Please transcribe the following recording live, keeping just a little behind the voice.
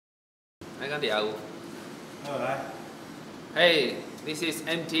Alright. Hey, this is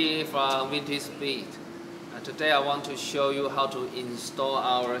MT from Vintage Speed. Today I want to show you how to install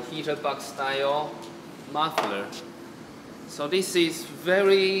our heater box style muffler. So this is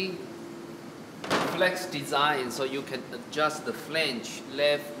very flex design, so you can adjust the flange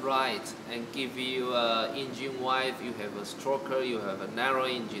left, right, and give you engine wide. You have a stroker, you have a narrow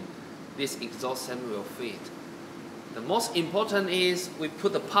engine. This exhaust fan will fit. The most important is we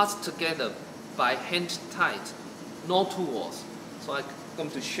put the parts together by hand tight, no tools. So I'm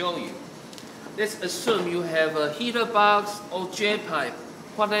going to show you. Let's assume you have a heater box or jet pipe,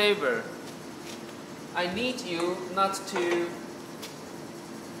 whatever. I need you not to,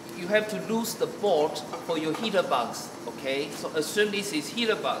 you have to lose the bolt for your heater box, okay? So assume this is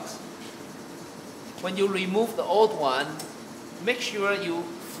heater box. When you remove the old one, make sure you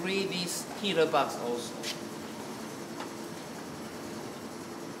free this heater box also.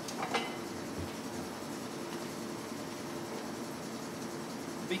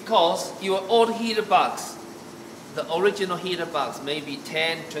 Because your old heater box, the original heater box may be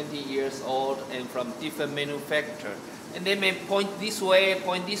 10, 20 years old and from different manufacturer. And they may point this way, and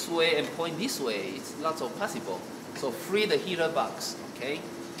point this way. It's not so possible. So free the heater box, okay?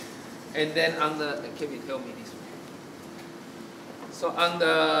 And then on the, can you tell me this way? So on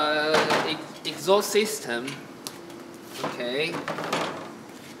the exhaust system, okay,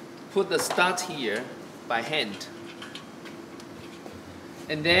 put the start here by hand.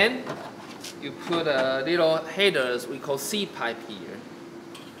 And then you put a little headers we call C pipe here.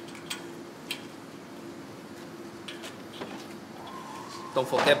 Don't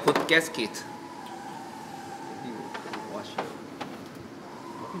forget put gasket.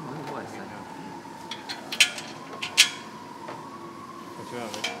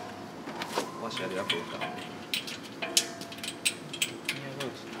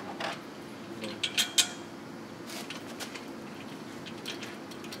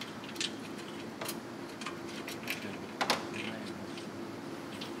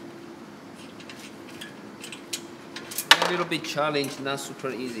 A little bit challenge, not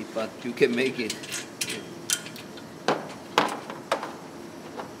super easy, but you can make it.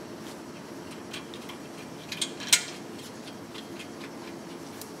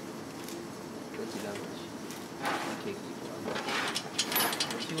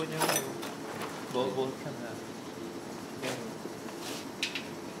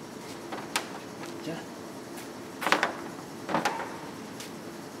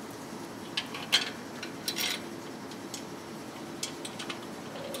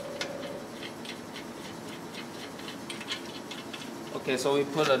 Okay, so we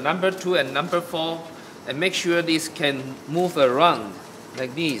put a number 2 and number 4 and make sure this can move around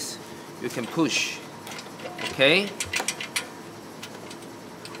like this. You can push, okay?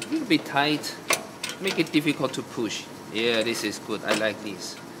 A little bit tight, make it difficult to push. Yeah, this is good, I like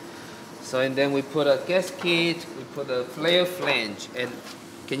this. So and then we put a gasket, we put a flare flange, and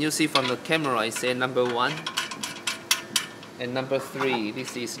can you see from the camera I say number 1 and number 3.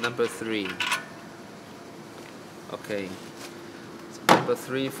 This is number 3. Okay. Number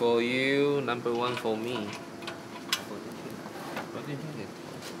 3 for you, number 1 for me.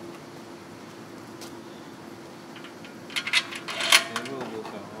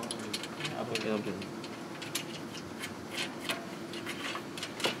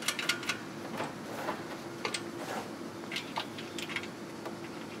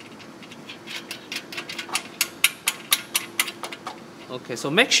 Okay, so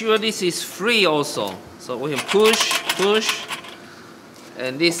make sure this is free also. So we can push.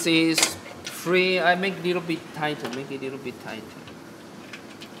 And this is free. I make it a little bit tighter,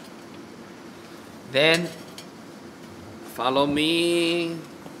 Then follow me,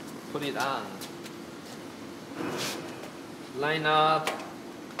 put it on. Line up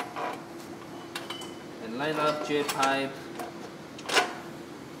and line up jet pipe.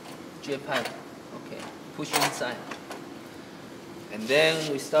 Okay, push inside. And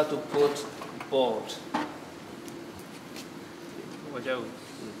then we start to put bolt.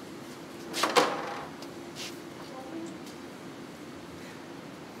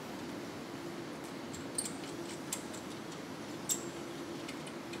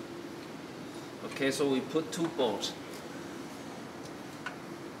 Okay, so we put 2 bolts.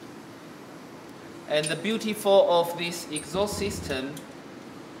 And the beautiful of this exhaust system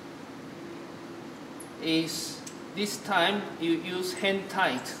is this time you use hand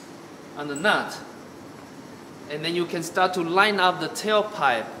tight on the nut. And then you can start to line up the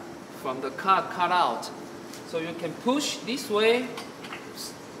tailpipe from the car cut out. So you can push this way,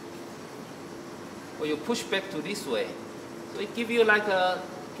 or you push back to this way. So it gives you like a,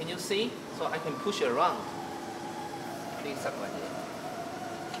 can you see? So I can push around.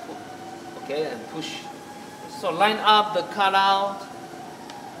 Okay, and push. So line up the cutout,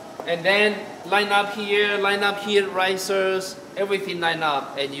 and then line up here, risers, everything line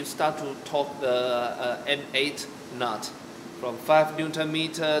up, and you start to torque the M8 nut from 5 Newton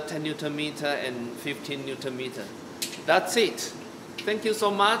meter, 10 Newton meter, and 15 Newton meter. That's it. Thank you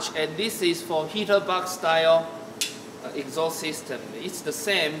so much. And this is for heater box style exhaust system. It's the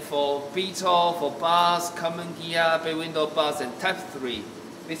same for Beetle, for bus, common gear, bay window bus, and Type 3.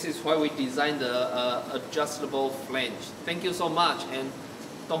 This is why we designed the adjustable flange. Thank you so much, and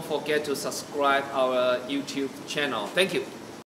don't forget to subscribe our YouTube channel. Thank you.